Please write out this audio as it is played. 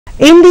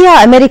India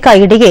America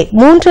இடையே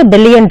 $3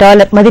 billion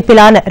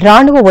மதிப்பிலான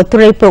ராணுவ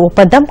ஒத்துழைப்பு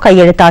ஒப்பந்தம்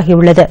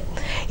கையெழுத்தாகியுள்ளது.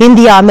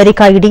 இந்தியா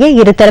அமெரிக்கா இடையே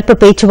இருதரப்பு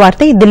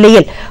பேச்சுவார்த்தை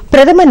தில்லியில்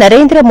பிரதமர்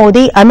நரேந்திர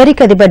மோடி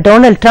அமெரிக்க அதிபர்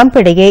டொனால்டு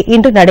டிரம்ப் இடையே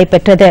இன்று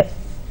நடைபெற்றது.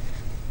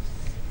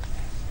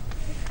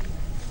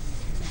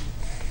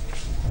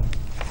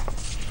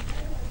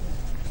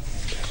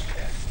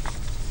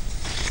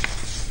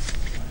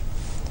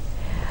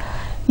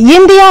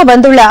 இந்தியா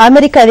வந்துள்ள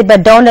அமெரிக்க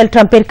அதிபர் டொனால்டு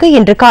டிரம்பிற்கு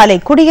இன்று காலை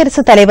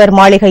குடியரசுத் தலைவர்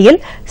மாளிகையில்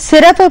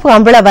சிறப்பு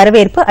கம்பள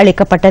வரவேற்பு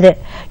அளிக்கப்பட்டது.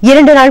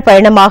 2 நாள்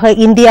பயணமாக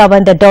இந்தியா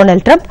வந்த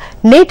டொனால்டு டிரம்ப்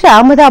நேற்று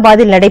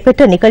அகமதாபாத்தில்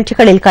நடைபெற்ற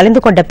நிகழ்ச்சிகளில்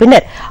கலந்து கொண்ட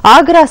பின்னர்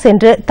ஆக்ரா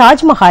சென்று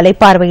தாஜ்மஹாலை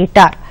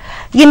பார்வையிட்டார்.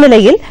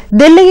 இந்நிலையில்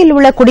தில்லியில்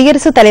உள்ள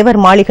குடியரசுத்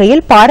தலைவர்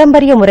மாளிகையில்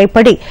பாரம்பரிய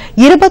முறைப்படி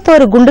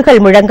 21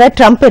 குண்டுகள் முழங்க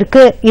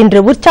டிரம்பிற்கு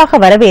இன்று உற்சாக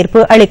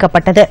வரவேற்பு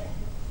அளிக்கப்பட்டது.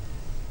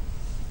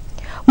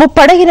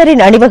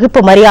 முப்படையினரின் அணிவகுப்பு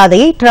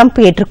மரியாதையை டிரம்ப்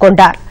ஏற்றுக்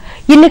கொண்டார்.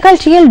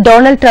 இந்நிகழ்ச்சியில்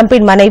டொனால்டு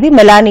டிரம்பின் மனைவி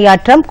மெலானியா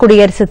டிரம்ப்,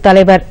 குடியரசுத்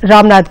தலைவர்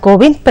ராம்நாத்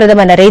கோவிந்த்,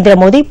 பிரதமர் நரேந்திர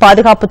மோடி,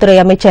 பாதுகாப்புத்துறை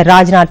அமைச்சர்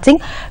ராஜ்நாத்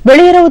சிங்,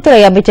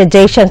 வெளியுறவுத்துறை அமைச்சர்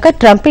ஜெய்சங்கர்,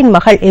 டிரம்பின்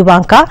மகள்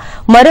இவாங்கா,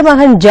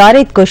 மருமகன்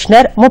ஜாரேத்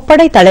குஷ்னர்,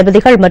 முப்படை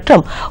தளபதிகள்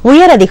மற்றும்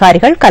உயர்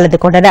அதிகாரிகள் கலந்து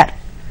கொண்டனர்.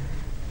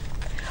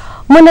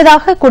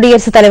 முன்னதாக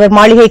குடியரசுத் தலைவர்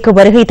மாளிகைக்கு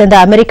வருகை தந்த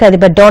அமெரிக்க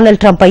அதிபர்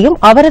டொனால்டு டிரம்பையும்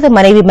அவரது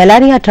மனைவி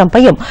மெலானியா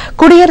டிரம்பையும்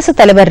குடியரசுத்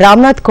தலைவர்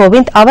ராம்நாத்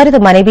கோவிந்த், அவரது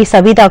மனைவி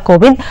சவிதா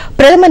கோவிந்த்,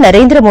 பிரதமர்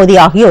நரேந்திர மோடி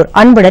ஆகியோர்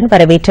அன்புடன்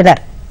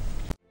வரவேற்றனர்.